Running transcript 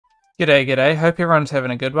G'day, g'day. Hope everyone's having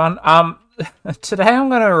a good one. Today I'm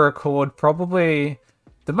going to record probably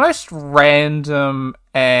the most random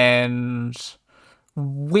and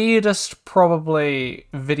weirdest probably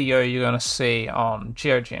video you're going to see on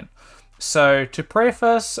GeoGen. So to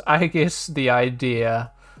preface, I guess the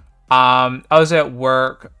idea, I was at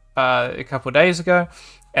work a couple of days ago,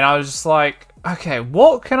 and I was just like, okay,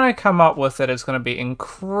 what can I come up with that is going to be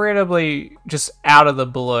incredibly just out of the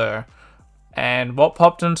blue? And what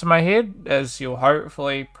popped into my head, as you'll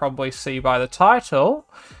hopefully probably see by the title,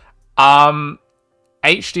 HDRIs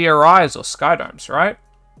or Skydomes, right?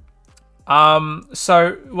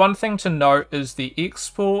 So one thing to note is the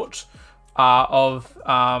export of,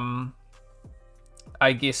 I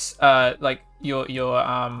guess, like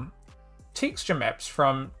your texture maps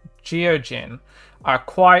from GeoGen are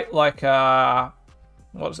quite like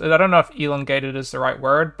I don't know if elongated is the right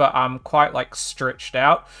word, but quite like stretched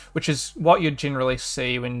out, which is what you generally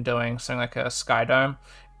see when doing something like a Skydome.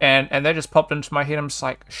 And that just popped into my head. I'm just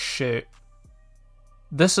like, shoot,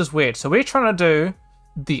 this is weird. So we're trying to do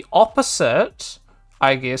the opposite,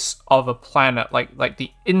 I guess, of a planet, like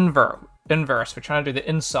the inverse. We're trying to do the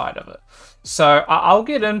inside of it. So I'll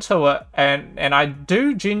get into it, and I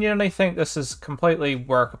do genuinely think this is completely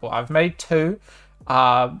workable. I've made two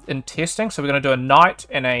in testing, so we're going to do a night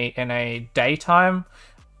and a daytime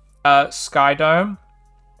Skydome.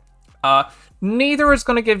 Neither is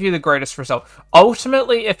going to give you the greatest result.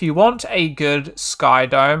 Ultimately, if you want a good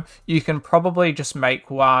Skydome, you can probably just make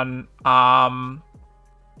one. Well,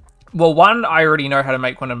 one, I already know how to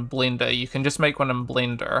make one in Blender. You can just make one in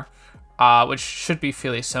Blender, which should be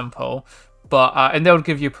fairly simple. But and that would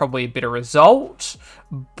give you probably a better result,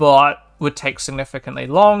 but would take significantly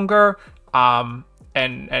longer.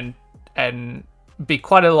 And be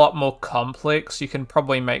quite a lot more complex. You can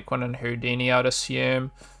probably make one in Houdini, I'd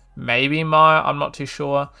assume. Maybe Maya, I'm not too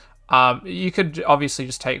sure. You could obviously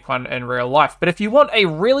just take one in real life. But if you want a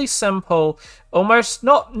really simple, almost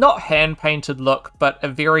not hand-painted look, but a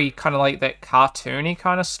very kind of like that cartoony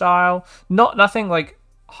kind of style, nothing like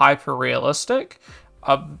hyper-realistic,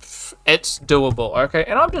 it's doable, okay?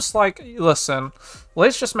 And I'm just like, listen,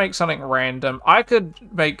 let's just make something random. I could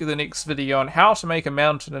make the next video on how to make a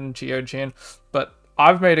mountain in GeoGen, but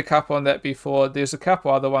I've made a couple on that before. There's a couple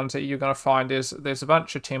other ones that you're going to find. There's a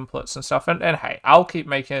bunch of templates and stuff, and hey, I'll keep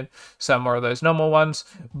making some more of those normal ones,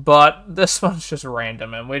 but this one's just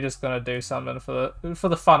random, and we're just going to do something for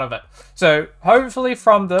the fun of it. So hopefully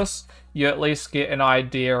from this, you at least get an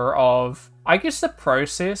idea of, I guess, the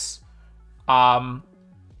process,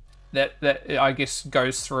 that I guess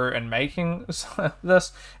goes through in making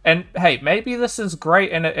this. And hey, maybe this is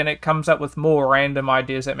great and it comes up with more random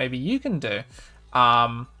ideas that maybe you can do.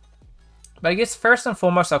 But I guess first and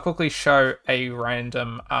foremost, I'll quickly show a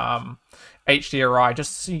random HDRI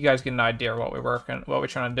just so you guys get an idea of what we're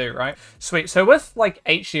trying to do, right? Sweet. So with like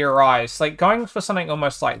HDRIs, like going for something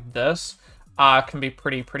almost like this can be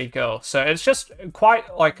pretty cool. So it's just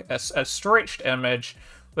quite like a stretched image.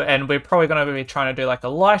 And we're probably going to be trying to do like a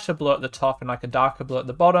lighter blue at the top and like a darker blue at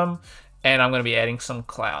the bottom. And I'm going to be adding some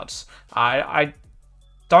clouds. I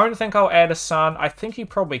don't think I'll add a sun. I think you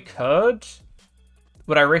probably could.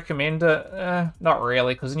 Would I recommend it? Not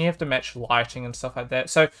really, because then you have to match lighting and stuff like that.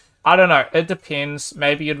 So, I don't know. It depends.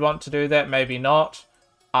 Maybe you'd want to do that, maybe not.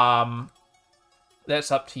 That's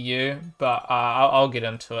up to you, but I'll get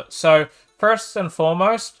into it. So, first and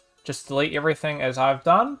foremost, just delete everything as I've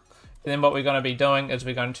done. And then what we're going to be doing is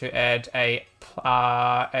we're going to add a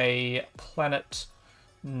planet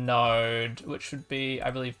node, which would be, I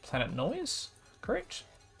believe, planet noise. Correct?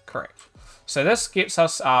 Correct. So this gets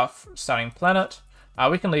us our starting planet.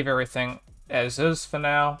 We can leave everything as is for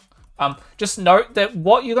now. Just note that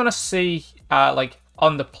what you're going to see like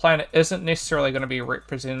on the planet isn't necessarily going to be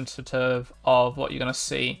representative of what you're going to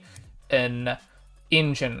see in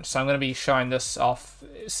Engine. So I'm going to be showing this off,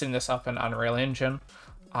 setting this up in Unreal Engine.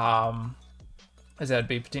 As that'd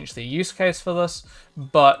be potentially a use case for this,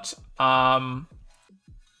 but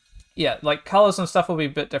yeah, like colors and stuff will be a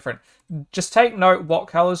bit different. Just take note what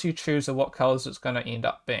colors you choose or what colors it's going to end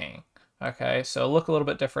up being. Okay, so it'll look a little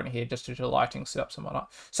bit different here just due to lighting setups and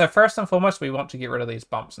whatnot. So first and foremost, we want to get rid of these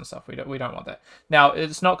bumps and stuff. We don't want that. Now,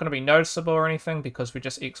 it's not going to be noticeable or anything because we're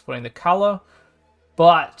just exporting the color,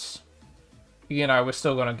 but you know, we're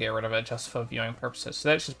still going to get rid of it just for viewing purposes. So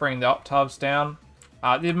let's just bring the octaves down.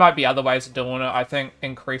 There might be other ways of doing it. I think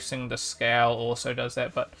increasing the scale also does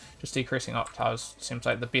that, but just decreasing octaves seems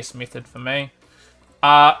like the best method for me.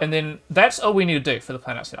 And then that's all we need to do for the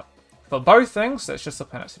planet setup. For both things, that's just the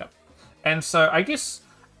planet setup. And so I guess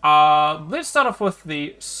Let's start off with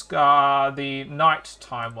the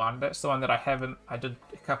nighttime one. That's the one that I did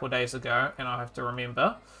a couple of days ago, and I have to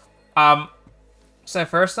remember. So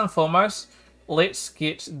first and foremost, let's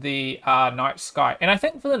get the night sky. And I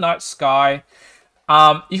think for the night sky,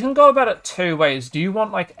 you can go about it two ways. Do you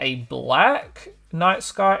want like a black night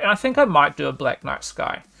sky? And I think I might do a black night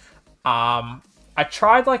sky. I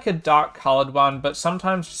tried like a dark colored one, but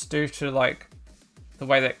sometimes just due to like the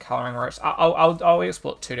way that coloring works, I'll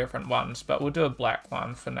export two different ones, but we'll do a black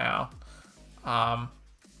one for now.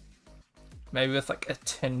 Maybe with like a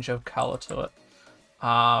tinge of color to it.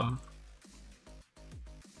 And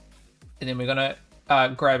then we're gonna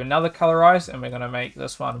grab another colorize, and we're gonna make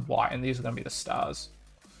this one white, and these are gonna be the stars.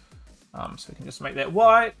 So we can just make that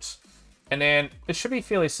white, and then it should be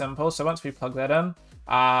fairly simple. So once we plug that in,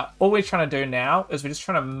 all we're trying to do now is we're just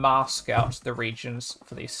trying to mask out the regions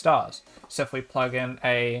for these stars. So if we plug in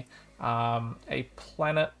a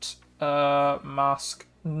planet mask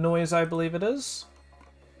noise, I believe it is,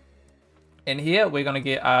 in here, we're going to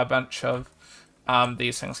get a bunch of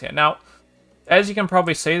these things here. Now, as you can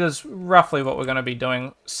probably see, there's roughly what we're going to be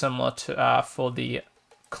doing similar to for the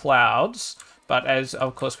clouds. But as,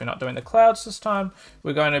 of course, we're not doing the clouds this time,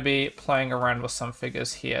 we're going to be playing around with some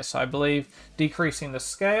figures here. So I believe decreasing the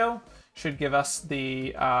scale should give us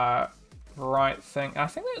the right thing. I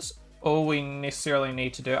think that's all we necessarily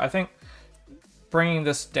need to do. I think bringing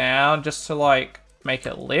this down just to, like, make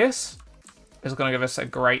it less is going to give us a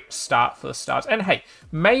great start for the stars. And hey,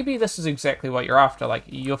 maybe this is exactly what you're after. Like,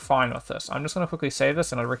 you're fine with this. I'm just going to quickly save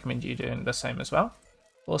this, and I'd recommend you doing the same as well.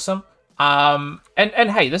 Awesome. And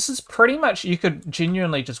hey, this is pretty much, you could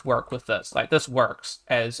genuinely just work with this. Like, this works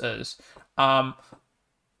as is. I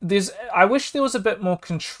wish there was a bit more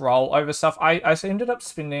control over stuff. I ended up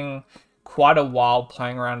spending quite a while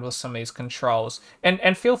playing around with some of these controls.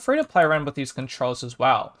 And feel free to play around with these controls as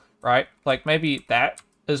well, right? Like, maybe that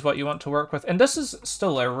is what you want to work with. And this is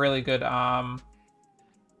still a really good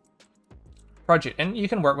project, and you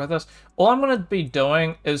can work with this. All I'm going to be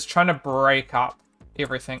doing is trying to break up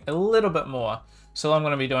everything a little bit more. So all I'm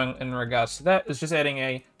going to be doing in regards to that is just adding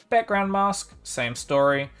a background mask. Same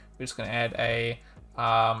story. We're just going to add a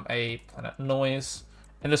planet noise,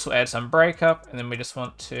 and this will add some breakup. And then we just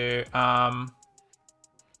want to I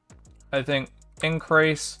think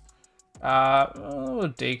increase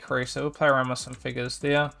or decrease. So we'll play around with some figures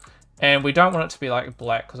there, and we don't want it to be like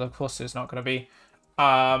black, because of course there's not going to be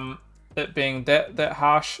it being that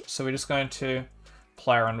harsh. So we're just going to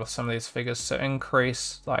play around with some of these figures. So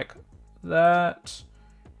increase like that,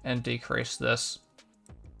 and decrease this,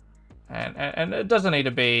 and it doesn't need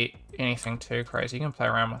to be anything too crazy. You can play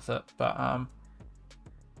around with it, but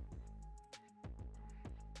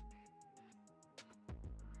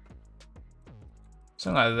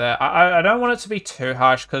something like that. I don't want it to be too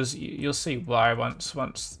harsh, because you'll see why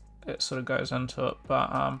once it sort of goes into it,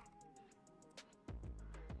 but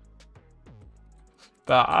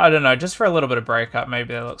I don't know, just for a little bit of breakup,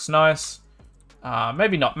 maybe that looks nice.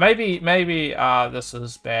 Maybe not. Maybe this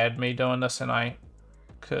is bad, me doing this, and I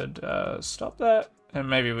could stop that. And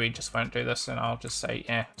maybe we just won't do this, and I'll just say,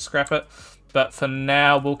 yeah, scrap it. But for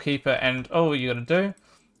now, we'll keep it, and all you're going to do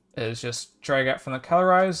is just drag out from the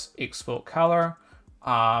colorize, export color,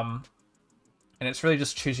 and it's really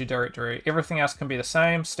just choose your directory. Everything else can be the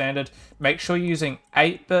same, standard. Make sure you're using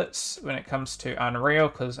 8 bits when it comes to Unreal,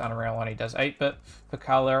 because Unreal only does 8-bit for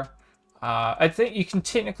color. I think you can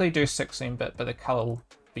technically do 16-bit, but the color will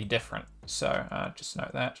be different. So just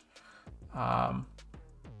note that.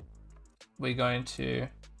 We're going to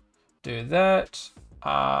do that.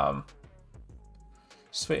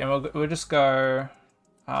 Sweet, and we'll just go,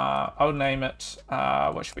 I'll name it,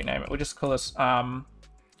 what should we name it? We'll just call this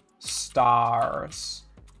stars.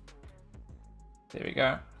 There we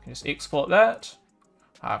go. You can just export that.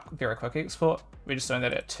 Very quick export. We're just doing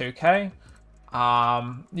that at 2K.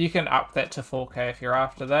 You can up that to 4K if you're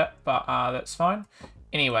after that, but that's fine.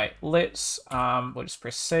 Anyway, let's we'll just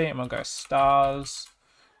press C, and we'll go stars,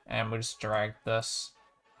 and we'll just drag this,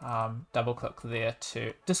 double click there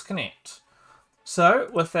to disconnect. So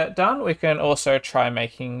with that done, we can also try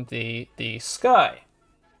making the sky.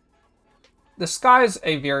 The sky is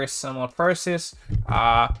a very similar process,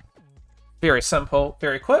 very simple,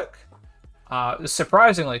 very quick,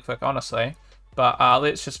 surprisingly quick, honestly. But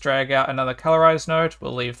let's just drag out another colorize node.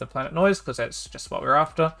 We'll leave the planet noise, because that's just what we're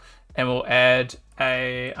after, and we'll add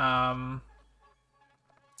a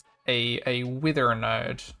wither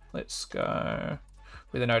node. Let's go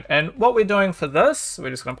wither node. And what we're doing for this,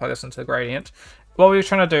 we're just going to plug this into the gradient. What we're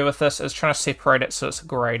trying to do with this is trying to separate it so it's a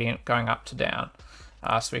gradient going up to down.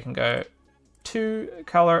 So we can go to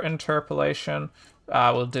color interpolation.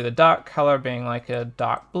 we'll do the dark color being like a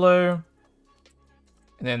dark blue,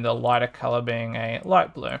 and then the lighter color being a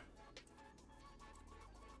light blue.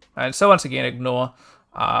 And so once again, ignore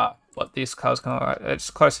what these colors kind of like. It's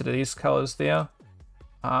closer to these colors there.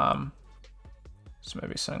 So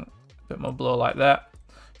maybe something a bit more blue like that.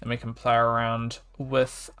 And we can play around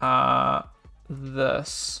with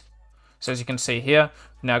this. So as you can see here,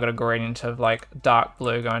 now got a gradient of like dark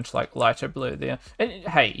blue going to like lighter blue there. And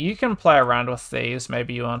hey, you can play around with these.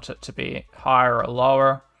 Maybe you want it to be higher or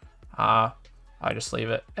lower. I just leave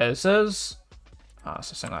it as is. So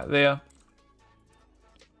something like there.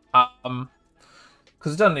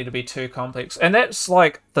 Because it doesn't need to be too complex, and that's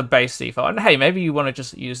like the base default. And hey, maybe you want to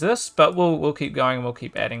just use this, but we'll keep going and we'll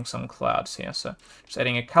keep adding some clouds here. So just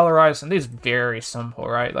adding a colorize, and these are very simple,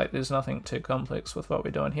 right? Like there's nothing too complex with what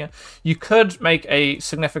we're doing here. You could make a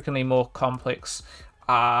significantly more complex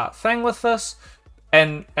thing with this,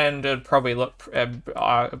 and it'd probably look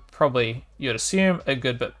probably you'd assume a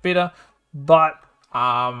good bit better, but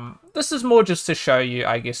this is more just to show you,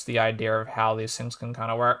 I guess, the idea of how these things can kind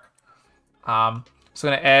of work. So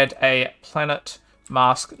I'm going to add a planet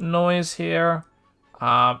mask noise here.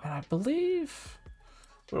 And I believe,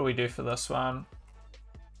 what do we do for this one?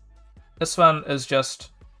 This one is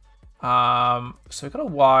just, so we've got a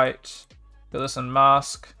white, got this in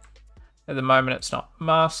mask. At the moment it's not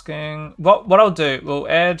masking. What I'll do, we'll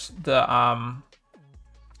add the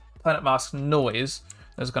planet mask noise.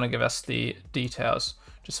 That's going to give us the details,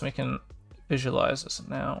 just so we can visualize this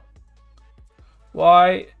now.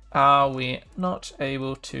 Why are we not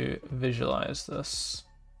able to visualize this?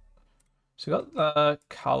 So we got the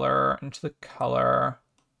color into the color,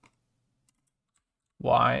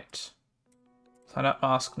 white, planet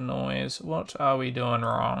mask noise. What are we doing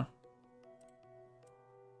wrong?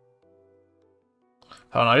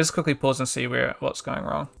 Hold on, I'll just quickly pause and see what's going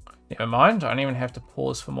wrong. Never mind, I don't even have to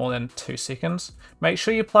pause for more than 2 seconds. Make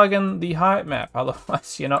sure you plug in the height map,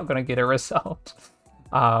 otherwise you're not going to get a result.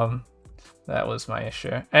 That was my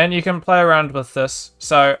issue. And you can play around with this.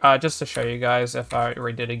 So just to show you guys, if I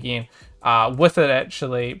read it again, with it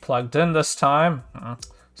actually plugged in this time,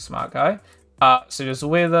 smart guy. So just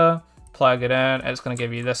weather, plug it in, it's going to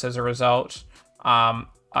give you this as a result.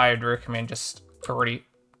 I'd recommend just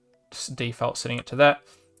default setting it to that.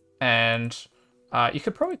 And you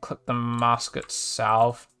could probably click the mask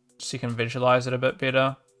itself so you can visualize it a bit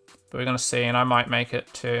better. But we're going to see, and I might make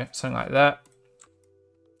it to something like that.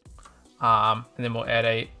 And then we'll add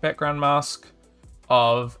a background mask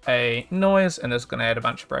of a noise, and it's going to add a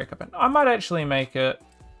bunch of breakup. And I might actually make it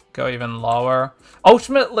go even lower.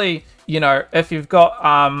 Ultimately, you know, if you've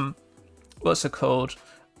got, what's it called?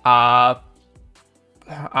 You got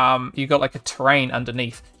like a terrain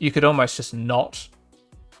underneath. You could almost just not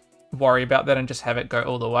worry about that and just have it go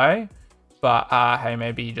all the way. But hey,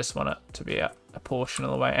 maybe you just want it to be a portion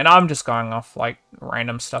of the way. And I'm just going off like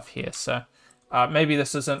random stuff here, so maybe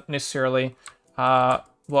this isn't necessarily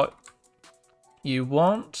what you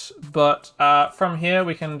want, but from here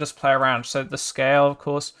we can just play around. So the scale, of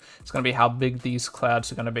course, is going to be how big these clouds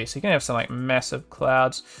are going to be. So you can have some like massive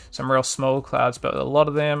clouds, some real small clouds, but a lot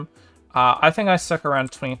of them, I think I stuck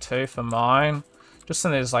around 22 for mine, just so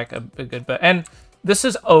there's like a good bit. And this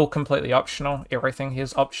is all completely optional. Everything here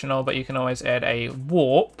is optional, but you can always add a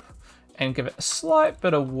warp and give it a slight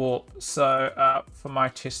bit of warp. So for my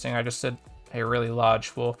testing, I just did a really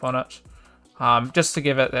large warp on it, just to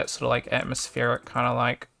give it that sort of like atmospheric kind of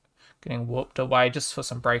like getting warped away, just for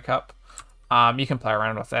some breakup. You can play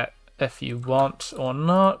around with that if you want or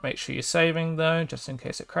not. Make sure you're saving though, just in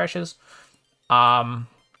case it crashes. I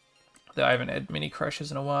haven't had many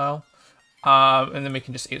crashes in a while. And then we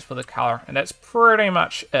can just export the color, and that's pretty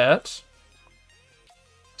much it.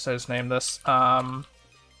 So just name this, I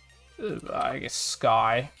guess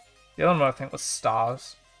sky. The other one I think was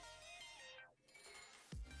stars.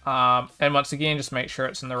 And once again, just make sure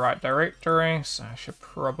it's in the right directory. So I should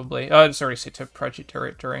probably, oh, it's already set to project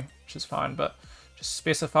directory, which is fine, but just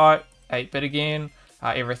specify 8-bit again.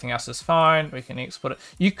 Everything else is fine. We can export it.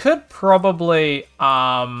 You could probably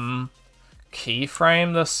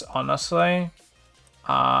keyframe this, honestly.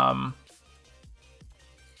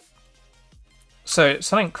 So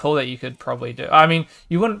something cool that you could probably do. I mean,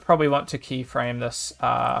 you wouldn't probably want to keyframe this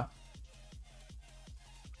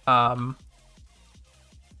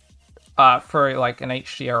for like an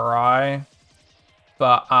HDRI,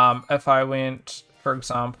 but if I went, for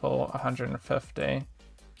example, 150,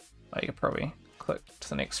 I could probably click to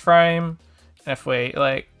the next frame, and if we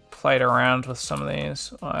like played around with some of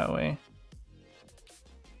these, why are we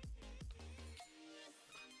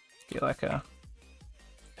get like a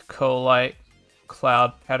cool like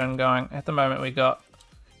cloud pattern going. At the moment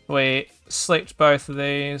we select both of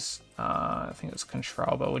these. I think it's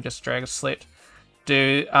control, but we'll just drag a select.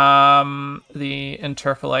 Do the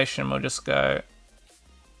interpolation, we'll just go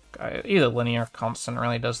either linear or constant,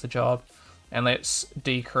 really does the job. And let's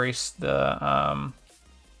decrease the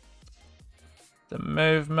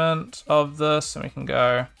movement of this, and we can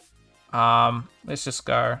go, let's just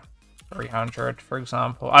go 300, for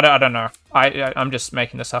example. I don't know. I'm just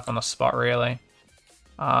making this up on the spot, really.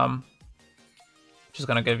 Just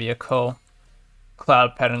gonna give you a cool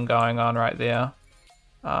cloud pattern going on right there.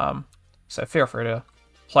 So feel free to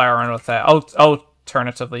play around with that.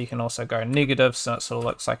 Alternatively, you can also go negative, so it sort of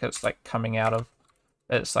looks like it's like coming out of,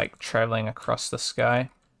 it's like traveling across the sky.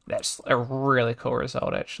 That's a really cool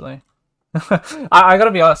result, actually. I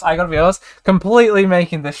gotta be honest, completely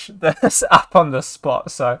making this up on the spot.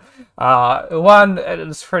 So, one,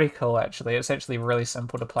 it's pretty cool, actually. It's actually really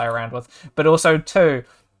simple to play around with. But also, two,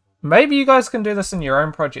 maybe you guys can do this in your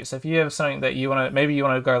own projects. If you have something that you want to, maybe you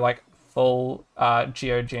want to go like full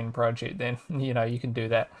GeoGen project, then, you know, you can do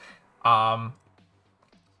that. Yeah.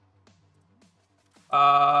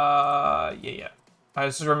 I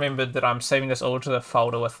just remembered that I'm saving this all to the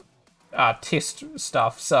folder with test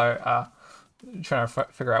stuff, so trying to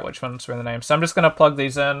figure out which ones were in the name. So I'm just going to plug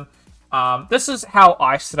these in. This is how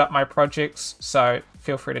I set up my projects, so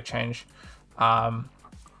feel free to change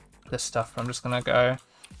this stuff. I'm just going to go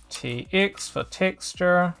TX for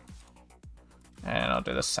texture, and I'll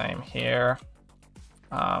do the same here.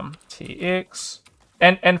 TX.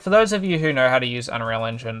 And for those of you who know how to use Unreal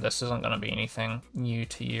Engine, this isn't going to be anything new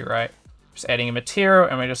to you, right? Just adding a material,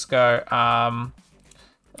 and we just go, I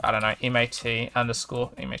don't know, MAT underscore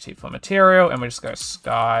MAT for material, and we just go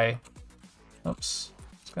Skydome.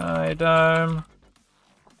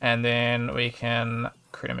 And then we can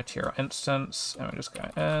create a material instance, and we just go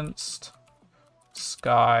inst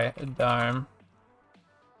Skydome.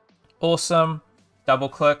 Awesome. Double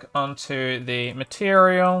click onto the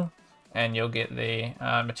material, and you'll get the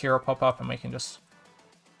material pop up, and we can just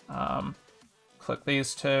click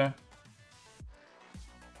these two.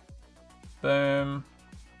 Boom.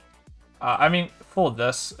 I mean, for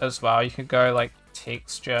this as well, you could go like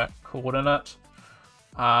texture coordinate,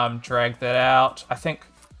 drag that out. I think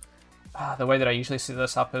the way that I usually set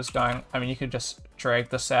this up is going, I mean, you could just drag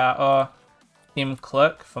this out, or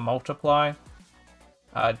M-click for multiply.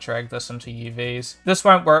 Drag this into UVs. This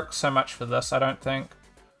won't work so much for this, I don't think.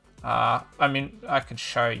 I mean, I could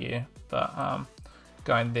show you, but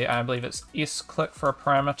going there, I believe it's S-click for a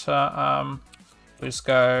parameter. We just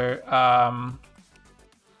go,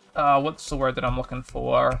 what's the word that I'm looking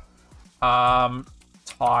for? Tiling,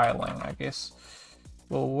 I guess,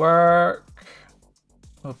 will work.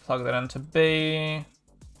 We'll plug that into B,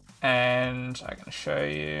 and I can show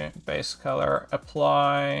you base color,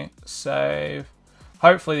 apply, save.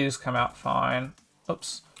 Hopefully these come out fine.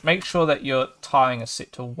 Oops. Make sure that your tiling is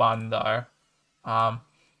set to 1 though.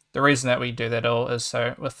 The reason that we do that all is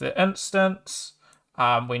so with the instance,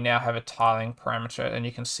 we now have a tiling parameter, and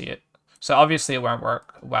you can see it. So obviously it won't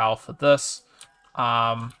work well for this.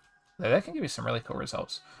 That can give you some really cool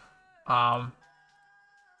results. But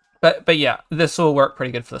yeah, this will work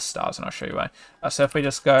pretty good for the stars, and I'll show you why. So if we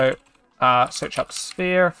just go search up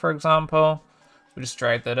sphere, for example, we just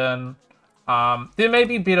drag that in. There may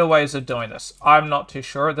be better ways of doing this. I'm not too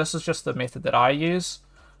sure. This is just the method that I use.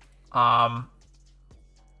 We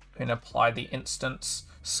can apply the instance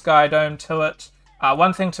Skydome to it.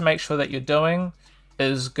 One thing to make sure that you're doing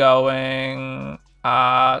is going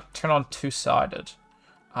turn on two-sided.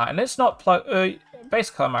 And it's not plug. Base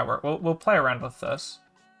color might work. We'll play around with this.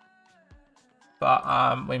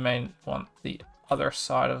 But we may want the other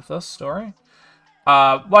side of this story.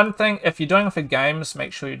 One thing, if you're doing it for games,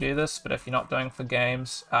 make sure you do this, but if you're not doing it for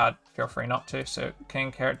games, feel free not to. So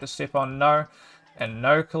king character step on no, and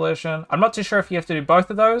no collision. I'm not too sure if you have to do both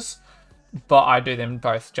of those, but I do them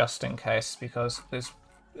both just in case, because there's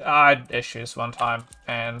I had issues one time,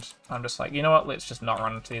 and I'm just like, you know what, let's just not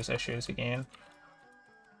run into these issues again.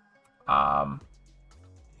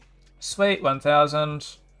 Sweet,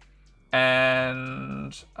 1000,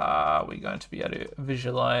 and we're going to be able to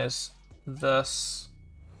visualize this.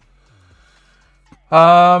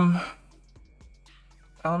 Element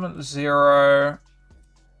 0.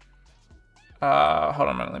 Hold on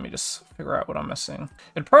a minute, let me just figure out what I'm missing.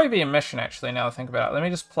 It'd probably be emission, actually, now that I think about it. Let me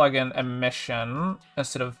just plug in emission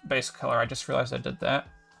instead of base color. I just realized I did that.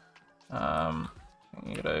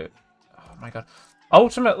 You gotta, oh my god.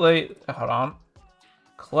 Ultimately, hold on.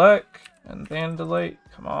 Click, and then delete.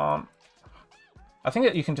 Come on. I think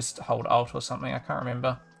that you can just hold Alt or something, I can't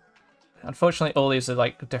remember. Unfortunately, all these are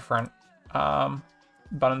like different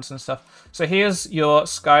buttons and stuff. So here's your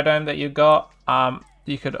Skydome that you got.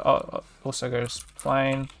 You could also go to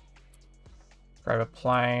plane, grab a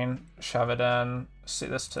plane, shove it in, set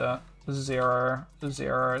this to 0,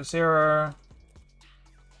 0, 0.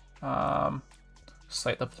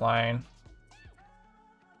 Select the plane.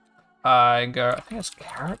 I think it's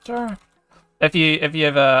character. If you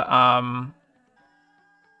ever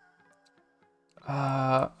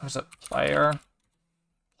was it player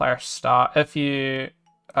start? If you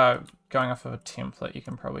going off of a template, you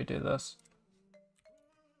can probably do this.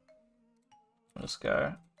 Let's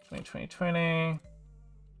go 2020.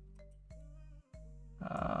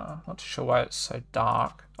 Not too sure why it's so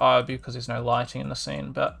dark. Oh, because there's no lighting in the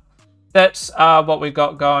scene, but that's what we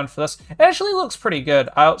got going for this. It actually looks pretty good.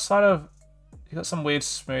 Outside of, you got some weird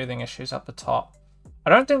smoothing issues up the top. I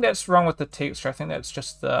don't think that's wrong with the texture. I think that's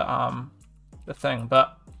just the thing.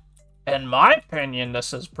 But in my opinion,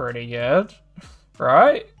 this is pretty good,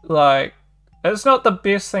 right? Like, it's not the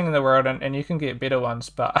best thing in the world, and you can get better ones.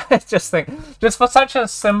 But I just think, just for such a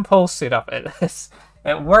simple setup,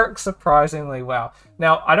 it works surprisingly well.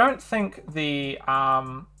 Now, I don't think the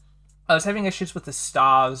I was having issues with the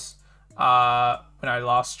stars when I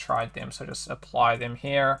last tried them, so just apply them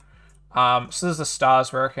here. So there's the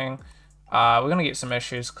stars working. We're gonna get some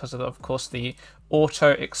issues because of course, the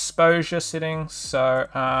auto exposure settings. So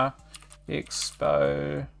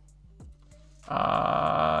expo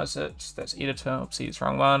that's editor. Oopsie, it's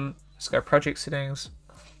wrong one. Let's go project settings.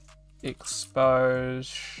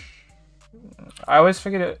 Expose. I always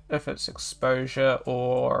forget if it's exposure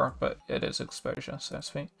or, but it is exposure, so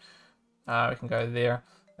sweet. We can go there.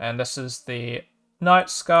 And this is the night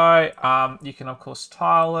sky. You can of course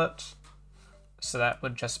tile it. So that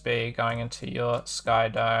would just be going into your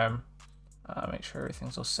Skydome. Make sure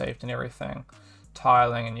everything's all saved and everything.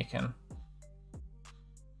 Tiling, and you can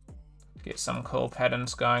get some cool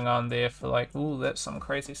patterns going on there for like, ooh, that's some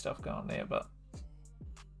crazy stuff going there. But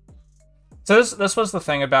so this was the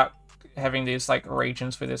thing about having these like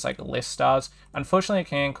regions where there's like less stars. Unfortunately, it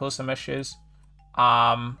can cause some issues.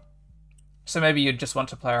 So maybe you'd just want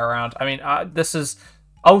to play around. I mean, this is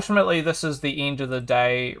ultimately the end of the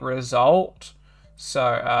day result.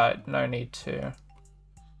 So no need to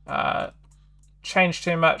change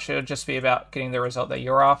too much. It'll just be about getting the result that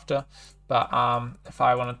you're after. But if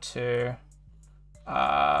I wanted to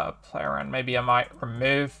play around, maybe I might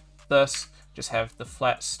remove this, just have the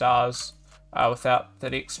flat stars without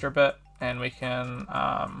that extra bit, and we can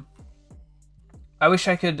I wish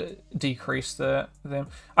I could decrease them.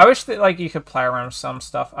 I wish that like you could play around with some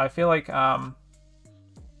stuff. I feel like I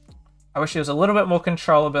wish there was a little bit more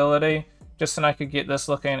controllability, just so I could get this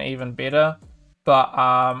looking even better. But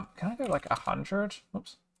can I go like 100?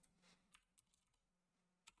 Oops.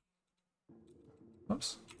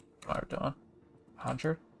 Oops. What are we doing?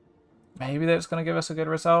 100? Maybe that's gonna give us a good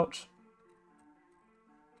result.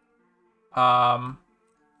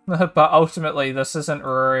 But ultimately, this isn't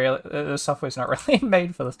really, the software's not really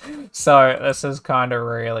made for this. So this is kind of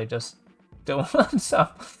really just doing some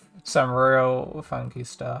real funky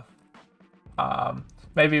stuff.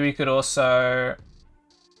 Maybe we could also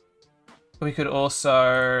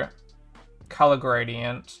color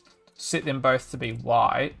gradient, set them both to be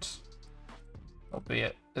white,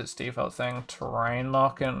 albeit its default thing, terrain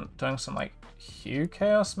lock, and doing some like hue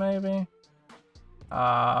chaos maybe.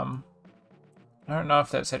 I don't know if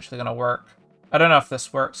that's actually going to work. I don't know if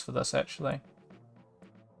this works for this, actually.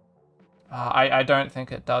 I don't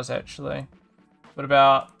think it does, actually. What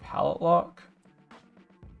about palette lock?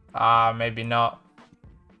 Maybe not.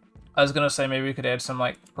 I was going to say maybe we could add some,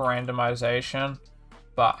 like, randomization.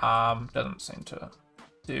 But, doesn't seem to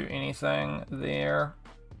do anything there.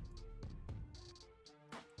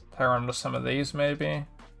 Play around with some of these, maybe.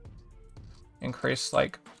 Increase,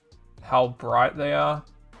 like, how bright they are.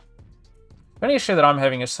 The only issue that I'm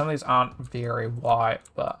having is some of these aren't very white,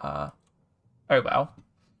 but oh well.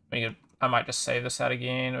 I might just save this out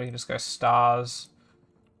again. We can just go stars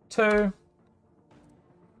 2,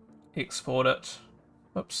 export it.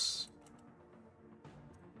 Oops.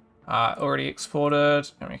 Already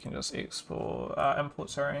exported, and we can just export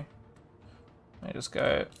import. Sorry. Let me just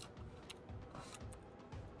go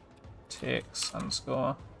text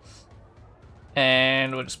underscore,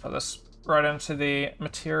 and we'll just put this right into the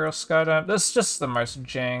material Skydome. This is just the most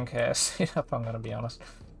jank-ass setup, I'm gonna be honest.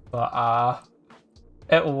 But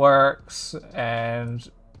it works, and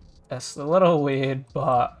it's a little weird,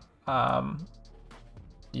 but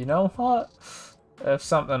you know what? If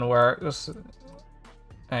something works,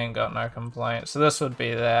 I ain't got no complaints. So this would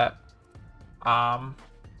be that. The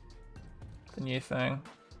new thing.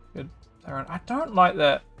 Good. I don't like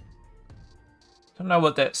that don't know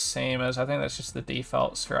what that seam is. I think that's just the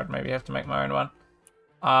default sphere. I'd maybe have to make my own one.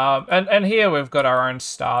 And here we've got our own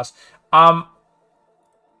stars. I'm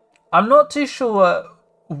not too sure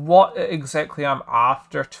what exactly I'm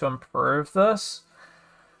after to improve this.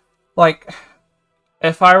 Like,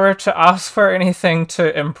 if I were to ask for anything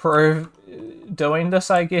to improve doing this,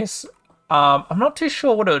 I guess, I'm not too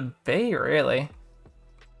sure what it would be, really.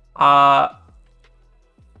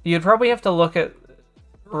 You'd probably have to look at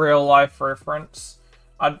real life reference.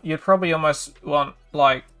 You'd probably almost want,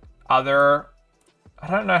 like, other... I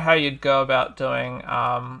don't know how you'd go about doing,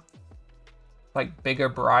 like, bigger,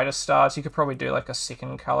 brighter stars. You could probably do, like, a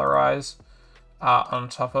second colorize on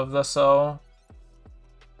top of this all.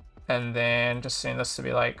 And then just setting this to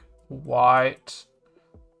be, like, white.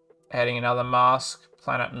 Adding another mask.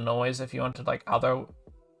 Planet noise if you wanted, like, other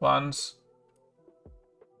ones.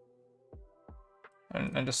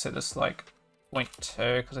 And just set this, like,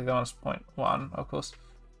 0.2, because the other one's 0.1, of course.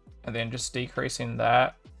 And then just decreasing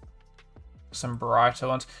that. Some brighter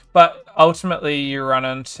ones. But ultimately, you run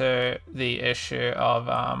into the issue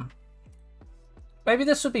of, maybe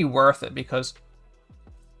this would be worth it, because...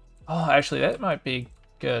 Oh, actually, that might be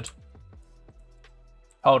good.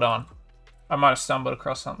 Hold on. I might have stumbled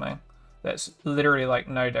across something that's literally, like,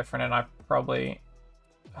 no different, and I don't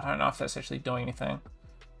know if that's actually doing anything.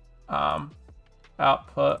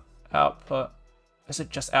 Output. Is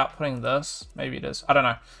it just outputting this? Maybe it is. I don't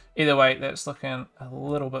know. Either way, that's looking a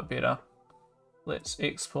little bit better. Let's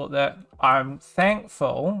export that. I'm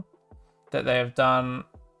thankful that they have done...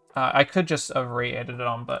 I could just have re-edited it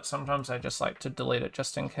on, but sometimes I just like to delete it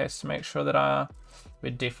just in case to make sure that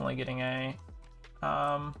we're definitely getting a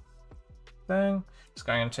thing. Just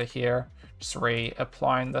going into here, just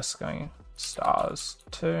reapplying this, going stars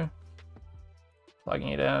 2. Plugging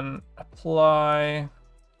it in, apply.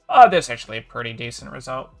 Oh, that's actually a pretty decent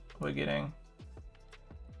result we're getting.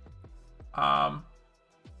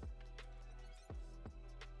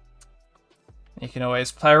 You can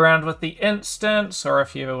always play around with the instance, or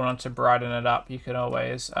if you ever wanted to brighten it up, you could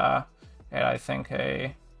always add, I think,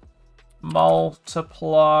 a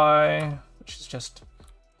multiply, which is just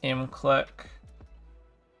M-click,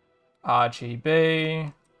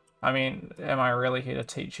 RGB. I mean, am I really here to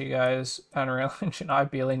teach you guys Unreal Engine? I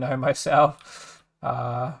barely know myself.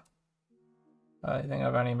 I think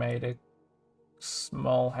I've only made a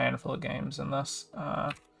small handful of games in this.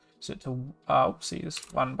 Set to,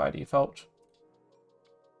 oopsies, 1 by default.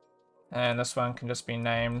 And this one can just be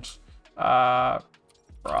named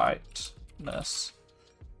brightness.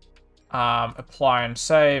 Apply and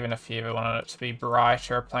save, and if you ever wanted it to be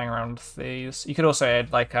brighter, playing around with these. You could also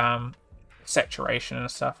add, like, saturation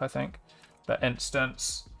and stuff, I think. But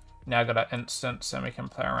instance, now got an instance, and we can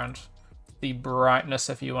play around the brightness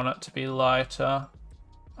if you want it to be lighter.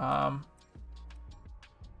 I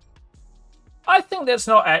think that's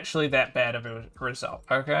not actually that bad of a result,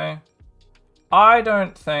 okay? I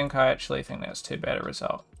don't think I actually think that's too bad a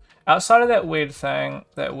result. Outside of that weird thing,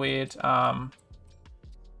 that weird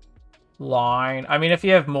line, I mean, if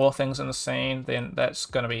you have more things in the scene, then that's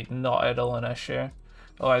going to be not at all an issue.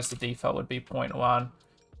 Otherwise, the default would be 0.1.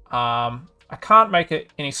 I can't make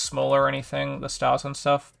it any smaller or anything, the stars and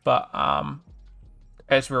stuff, but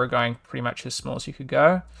as we were going pretty much as small as you could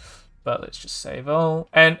go. But let's just save all.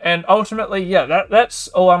 And ultimately, yeah, that's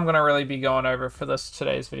all I'm going to really be going over for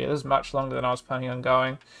today's video. This is much longer than I was planning on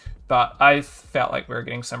going, but I felt like we were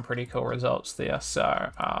getting some pretty cool results there. So,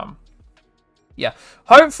 yeah,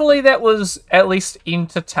 hopefully that was at least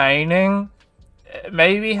entertaining.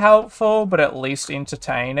 Maybe helpful, but at least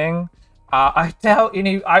entertaining. I doubt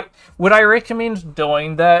would I recommend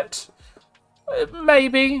doing that?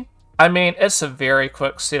 Maybe. I mean, it's a very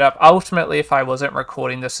quick setup. Ultimately, if I wasn't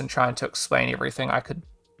recording this and trying to explain everything, I could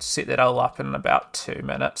set that all up in about 2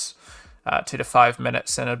 minutes, 2 to 5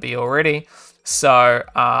 minutes, and it'd be all ready. So,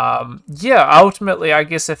 yeah, ultimately, I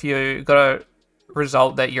guess if you got a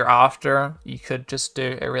result that you're after, you could just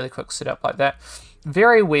do a really quick setup like that.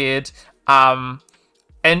 Very weird.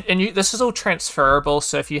 This is all transferable,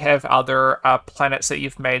 so if you have other planets that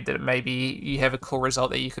you've made that maybe you have a cool result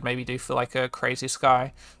that you could maybe do for like a crazy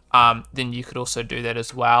sky, then you could also do that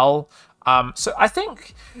as well. So I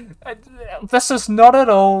think this is not at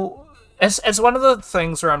all... It's one of the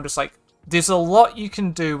things where I'm just like, there's a lot you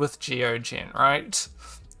can do with GeoGen, right?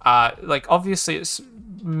 Like, obviously it's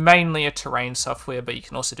mainly a terrain software, but you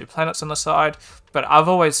can also do planets on the side. But I've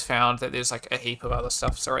always found that there's like a heap of other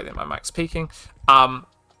stuff, sorry that my mic's peaking, that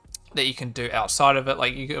you can do outside of it.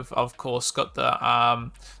 Like, you've of course got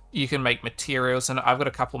the... you can make materials, and I've got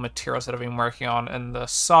a couple of materials that I've been working on in the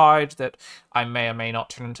side that I may or may not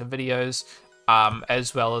turn into videos.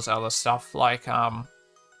 as well as other stuff like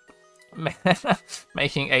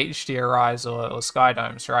making HDRIs or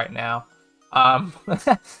Skydomes right now.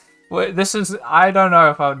 This is, I don't know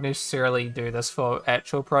if I would necessarily do this for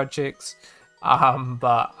actual projects,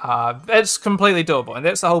 but it's completely doable, and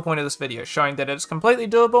that's the whole point of this video, showing that it's completely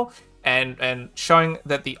doable, and showing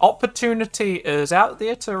that the opportunity is out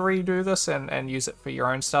there to redo this and use it for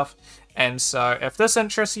your own stuff. And so if this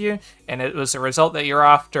interests you and it was a result that you're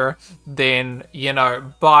after, then, you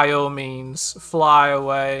know, by all means, fly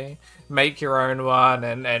away, make your own one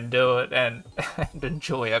and do it and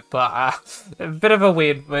enjoy it. But a bit of a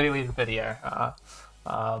weird video.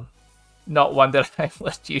 Not one that I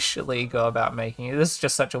would usually go about making. This is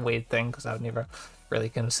just such a weird thing because I've never really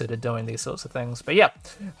considered doing these sorts of things. But yeah,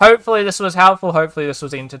 hopefully this was helpful. Hopefully this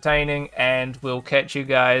was entertaining, and we'll catch you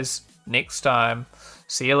guys next time.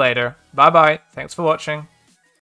 See you later. Bye-bye. Thanks for watching.